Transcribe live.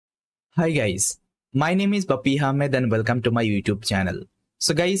Hi guys, my name is Bappy Hamed and welcome to my YouTube channel.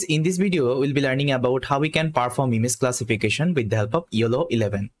 So guys, in this video, we'll be learning about how we can perform image classification with the help of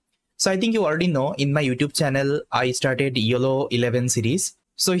YOLO11. So I think you already know in my YouTube channel, I started YOLO11 series.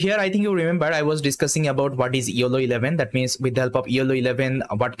 So here I think you remember I was discussing about what is YOLO11. That means with the help of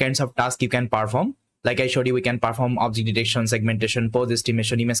YOLO11, what kinds of tasks you can perform. Like I showed you, we can perform object detection, segmentation, pose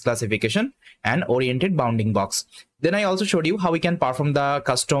estimation, image classification, and oriented bounding box. Then I also showed you how we can perform the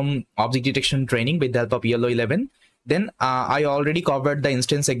custom object detection training with the help of YOLO11. Then I already covered the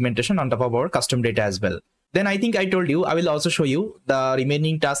instance segmentation on top of our custom data as well. Then I think I told you I will also show you the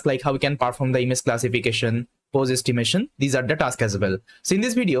remaining tasks, like how we can perform the image classification, pose estimation. These are the tasks as well. So in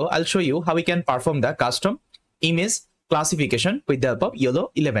this video, I'll show you how we can perform the custom image classification with the help of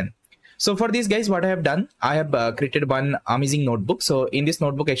YOLO11. So for this guys, what I have done, I have created one amazing notebook. So in this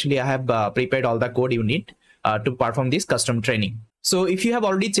notebook, actually, I have prepared all the code you need to perform this custom training. So if you have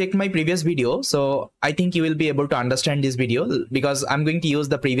already checked my previous video, so I think you will be able to understand this video because I'm going to use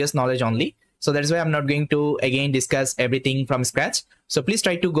the previous knowledge only. So that's why I'm not going to again discuss everything from scratch. So please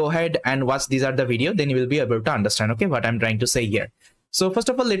try to go ahead and watch these are the video, then you will be able to understand, okay, what I'm trying to say here. So first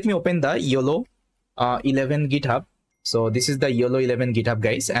of all, let me open the YOLO11 GitHub. So this is the YOLO11 GitHub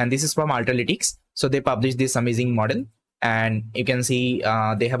guys, and this is from Alterytics. So they published this amazing model, and you can see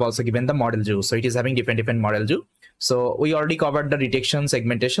they have also given the model view. So it is having different model view. So we already covered the detection,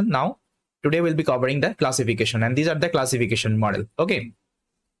 segmentation. Now today we'll be covering the classification, and these are the classification model. Okay.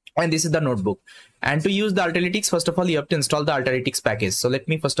 And this is the notebook. And to use the Alterytics, first of all, you have to install the Alterytics package. So let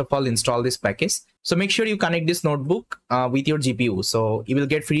me first of all install this package. So make sure you connect this notebook with your GPU. So you will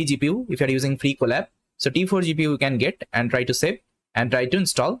get free GPU if you're using free collab. So T4 GPU you can get, and try to save and try to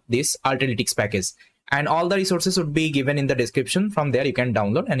install this Alterytics package. And all the resources would be given in the description. From there you can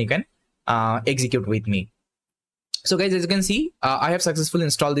download and you can execute with me. So guys, as you can see, I have successfully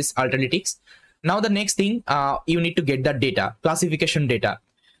installed this Alterytics. Now the next thing, you need to get the data, classification data.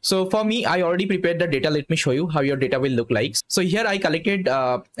 So for me, I already prepared the data. Let me show you how your data will look like. So here I collected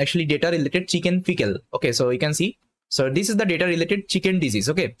actually data related chicken fecal. Okay, so you can see. So this is the data related chicken disease.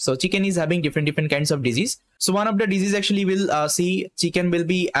 Okay, so chicken is having different kinds of disease. So one of the disease actually will see chicken will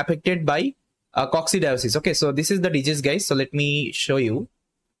be affected by coccidiosis. Okay, so this is the disease guys. So let me show you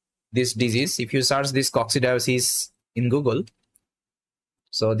this disease. If you search this coccidiosis in Google,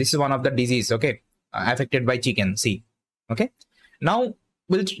 so this is one of the disease. Okay, affected by chicken. See, okay. Now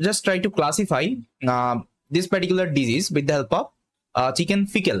we'll just try to classify this particular disease with the help of chicken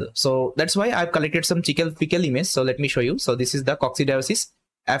fecal. So that's why I've collected some chicken fecal image. So let me show you. So this is the coccidiosis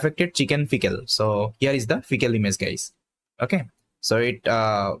affected chicken fecal. So here is the fecal image guys. Okay, so it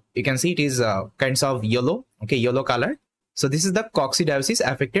you can see it is kinds of yellow. Okay, yellow color. So this is the coccidiosis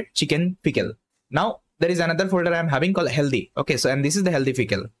affected chicken fecal. Now there is another folder I'm having called healthy. Okay, so and this is the healthy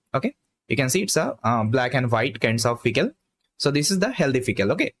fecal. Okay, you can see it's a black and white kinds of fecal. So this is the healthy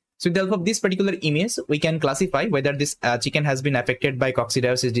fecal. Okay, so with the help of this particular image, we can classify whether this chicken has been affected by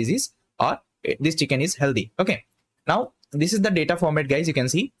coccidiosis disease or this chicken is healthy. Okay, now this is the data format guys, you can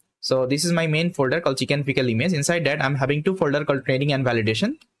see. So this is my main folder called chicken fecal image. Inside that I'm having two folder called training and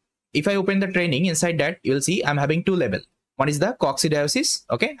validation. If I open the training, inside that you will see I'm having two label. One is the coccidiosis,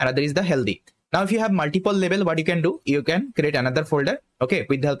 okay, another is the healthy. Now if you have multiple label, what you can do, you can create another folder, okay,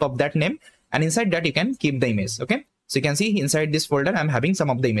 with the help of that name, and inside that you can keep the image. Okay, so you can see inside this folder, I'm having some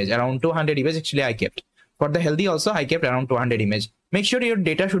of the image, around 200 image actually I kept. For the healthy also, I kept around 200 image. Make sure your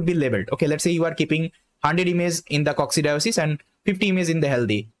data should be labeled. Okay, let's say you are keeping 100 image in the coccidiosis and 50 image in the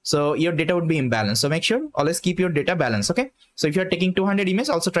healthy. So your data would be imbalanced. So make sure always keep your data balanced. Okay, so if you are taking 200 image,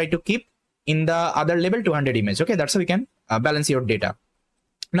 also try to keep in the other label 200 image. Okay, that's how we can balance your data.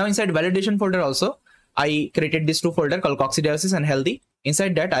 Now inside validation folder also, I created this two folder called coccidiosis and healthy.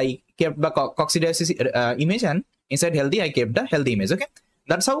 Inside that I kept the coccidiosis image, and inside healthy I kept the healthy image. Okay,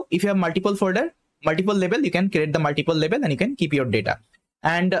 that's how if you have multiple folder, multiple label, you can create the multiple label and you can keep your data.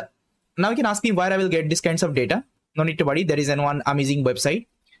 And now you can ask me where I will get these kinds of data. No need to worry, there is one amazing website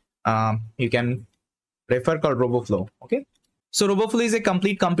you can refer called RoboFlow. Okay, so RoboFlow is a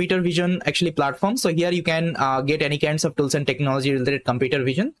complete computer vision actually platform. So here you can get any kinds of tools and technology related computer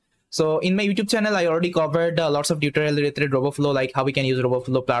vision. So in my YouTube channel, I already covered lots of tutorial related RoboFlow, like how we can use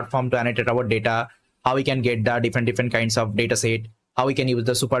RoboFlow platform to annotate our data, how we can get the different kinds of data set, how we can use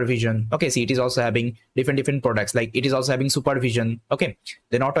the supervision. Okay, see, it is also having different products, like it is also having supervision. Okay,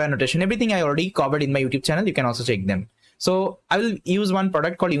 then auto annotation, everything I already covered in my YouTube channel. You can also check them. So I will use one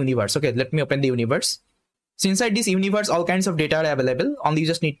product called Universe. Okay, let me open the Universe. So inside this Universe, all kinds of data are available. Only you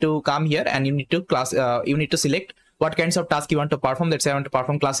just need to come here and you need to select what kinds of tasks you want to perform. Let's say I want to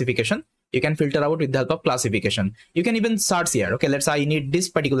perform classification. you can filter out with the help of classification. You can even search here. Okay, let's say I need this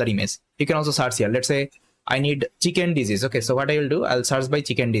particular image. You can also search here. Let's say I need chicken disease. Okay, so what I will do, I'll search by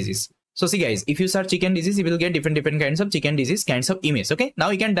chicken disease. So see guys, if you search chicken disease, you will get different kinds of chicken disease kinds of image. Okay, now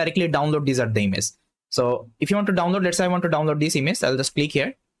you can directly download these at the image. So if you want to download, let's say I want to download this image, I'll just click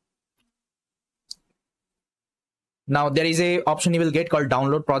here. Now there is a option you will get called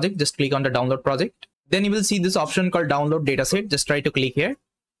download project. Just click on the download project. Then you will see this option called download dataset. Just try to click here,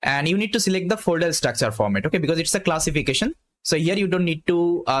 and you need to select the folder structure format. Okay, because it's a classification. So here you don't need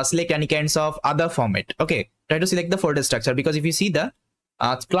to select any kinds of other format. Okay, try to select the folder structure, because if you see the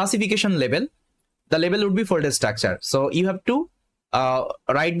classification label, the label would be folder structure. So you have to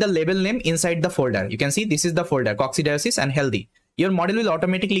write the label name inside the folder. You can see this is the folder coccidiosis and healthy. Your model will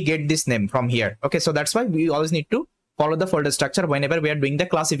automatically get this name from here. Okay, so that's why we always need to follow the folder structure whenever we are doing the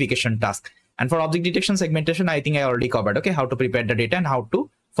classification task. And for object detection segmentation, I think I already covered. Okay, how to prepare the data and how to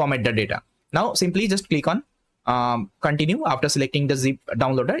format the data. Now simply just click on continue after selecting the zip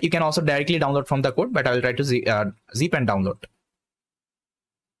downloader. You can also directly download from the code, but I will try to zip and download.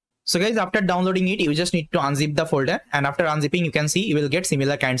 So guys, after downloading it, you just need to unzip the folder, and after unzipping, you can see you will get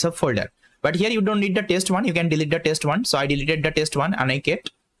similar kinds of folder. But here you don't need the test one, you can delete the test one. So I deleted the test one and I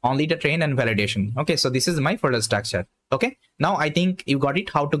kept only the train and validation. Okay, so this is my folder structure. Okay, now I think you got it,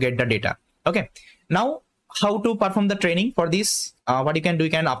 how to get the data. Okay, now how to perform the training for this. What you can do,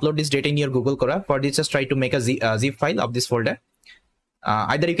 you can upload this data in your Google Colab. For this, just try to make a zip file of this folder.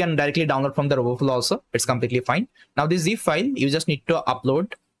 Either you can directly download from the RoboFlow also, it's completely fine. Now this zip file, you just need to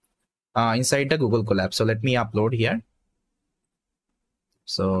upload inside the Google Colab. So let me upload here.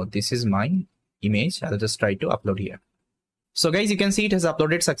 So this is my image. I'll just try to upload here. So guys, you can see it has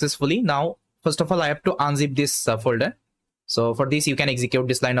uploaded successfully. Now, first of all, I have to unzip this folder. So for this, you can execute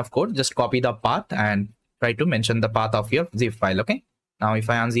this line of code. Just copy the path and try to mention the path of your zip file. Okay. Now if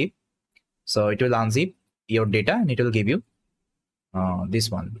I unzip, so it will unzip your data and it will give you this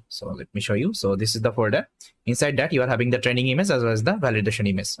one. So let me show you. So this is the folder. Inside that, you are having the training image as well as the validation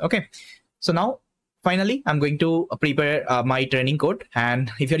image. Okay. So now finally, I'm going to prepare my training code.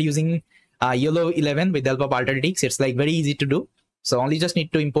 And if you're using YOLO11 with the help of Alterytics, it's like very easy to do. So only just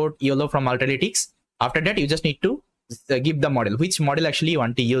need to import YOLO from Alterytics. After that, you just need to give the model, which model actually you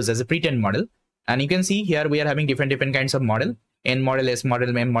want to use as a pre-trained model. And you can see here we are having different kinds of model: N model, S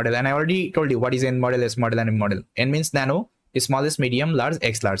model, M model. And I already told you what is N model, S model, and M model. N means nano, smallest, medium, large,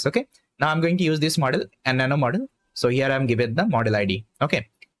 X large. Okay. Now I'm going to use this model and nano model. So here I'm given the model ID. Okay.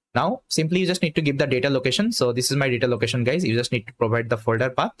 Now simply you just need to give the data location. So this is my data location, guys. You just need to provide the folder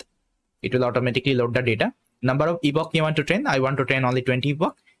path. It will automatically load the data. Number of epoch you want to train. I want to train only 20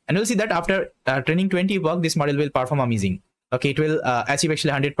 epoch. And you'll see that after training 20 epoch, this model will perform amazing. Okay, it will achieve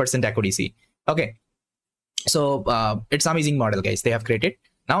actually 100% accuracy. Okay, so it's amazing model, guys, they have created.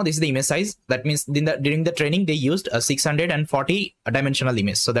 Now this is the image size. That means during the training, they used a 640 dimensional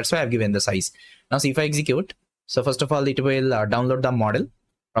image. So that's why I've given the size. Now see if I execute. So first of all, it will download the model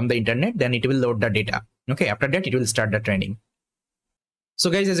from the internet. Then it will load the data. Okay, after that, it will start the training.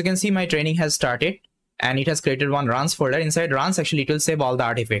 So guys, as you can see, my training has started and it has created one runs folder. Inside runs, actually, it will save all the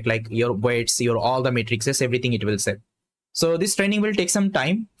artifact, like your weights, your all the matrices, everything it will save. So this training will take some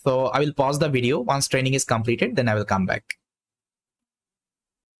time. So I will pause the video. Once training is completed, then I will come back.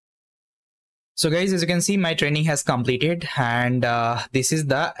 So guys, as you can see, my training has completed, and this is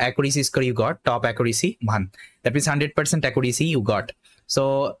the accuracy score you got, top accuracy 1. That means 100% accuracy you got.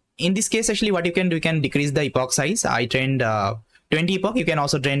 So in this case, actually, what you can do, you can decrease the epoch size. I trained 20 epoch. You can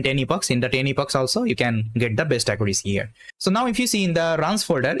also train 10 epochs. In the 10 epochs also, you can get the best accuracy here. So now if you see in the runs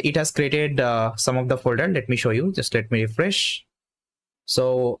folder, it has created some of the folder. Let me show you. Just let me refresh.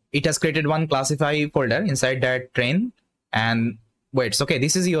 So it has created one classify folder. Inside that, train and weights. Okay,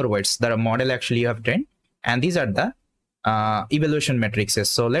 this is your weights. The model actually you have trained. And these are the evaluation matrices.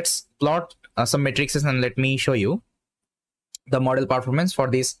 So let's plot some matrices and let me show you the model performance. For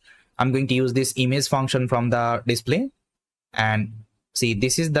this, I'm going to use this image function from the display. And see,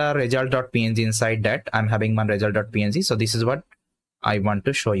 this is the result.png. Inside that, I'm having one result.png. So this is what I want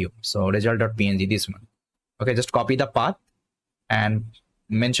to show you. So result.png, this one. Okay, just copy the path and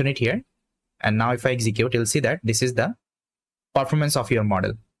mention it here. And now if I execute, you'll see that this is the performance of your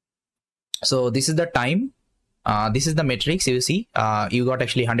model. So this is the time. This is the metrics. You see, you got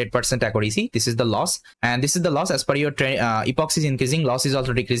actually 100% accuracy. This is the loss, and this is the loss as per your epoch is increasing, loss is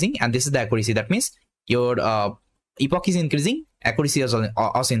also decreasing, and this is the accuracy. That means your epoch is increasing, accuracy is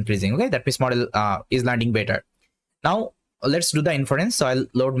also increasing. Okay, that means model is landing better. Now let's do the inference. So I'll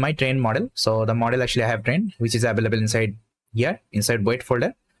load my trained model. So the model actually I have trained, which is available inside here, inside weight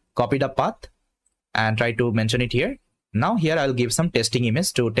folder. Copy the path and try to mention it here. Now here I'll give some testing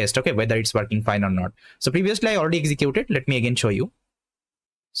image to test, okay, whether it's working fine or not. So previously I already executed. Let me again show you.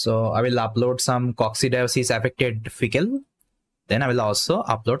 So I will upload some coccidiosis affected fecal. Then I will also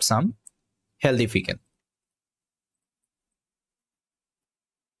upload some healthy fecal.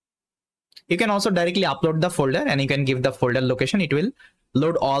 You can also directly upload the folder and you can give the folder location. It will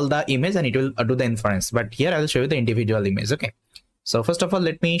load all the image and it will do the inference. But here I will show you the individual image. Okay. So first of all,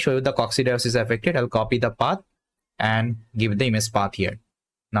 let me show you the coccidiosis affected. I'll copy the path and give the image path here.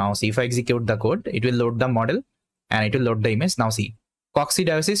 Now see, if I execute the code, it will load the model and it will load the image. Now see,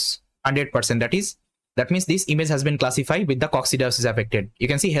 coccidiosis 100%. That means this image has been classified with the coccidiosis affected. You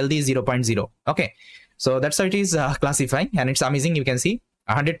can see healthy is 0.0. Okay. So that's how it is classifying, and it's amazing. You can see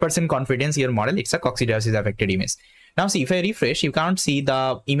 100% confidence your model, it's a coccidiosis affected image. Now see, if I refresh, you can't see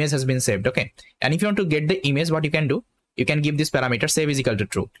the image has been saved. Okay. And if you want to get the image, what you can do, you can give this parameter save is equal to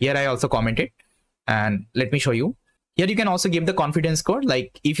true. Here I also commented, and let me show you. Here you can also give the confidence score.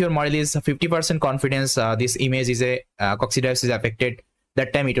 Like if your model is 50% confidence, this image is a coccidiosis affected,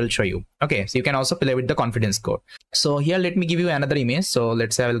 that time it will show you. Okay. So you can also play with the confidence score. So here, let me give you another image. So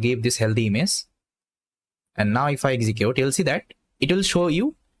let's say I will give this healthy image. And now if I execute, you'll see that it will show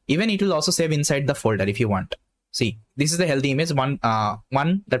you, even it will also save inside the folder if you want. See, this is the healthy image, one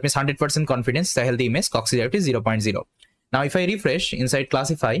that means 100% confidence, the healthy image, coccidiosis 0.0. Now if I refresh inside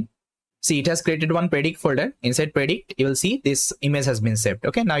classify, see, it has created one predict folder. Inside predict, you will see this image has been saved.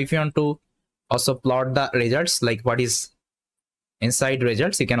 Okay. Now if you want to also plot the results, like what is inside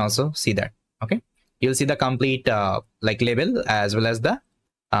results, you can also see that. Okay. You'll see the complete like label as well as the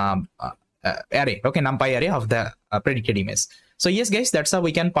array. Okay. NumPy array of the predicted image. So yes, guys, that's how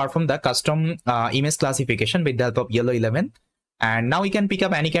we can perform the custom image classification with the help of YOLO11. And now we can pick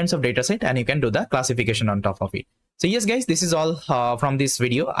up any kinds of data set and you can do the classification on top of it. So yes, guys, this is all from this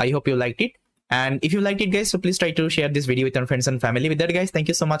video. I hope you liked it. And if you liked it, guys, so please try to share this video with your friends and family. With that, guys, thank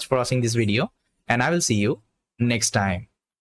you so much for watching this video. And I will see you next time.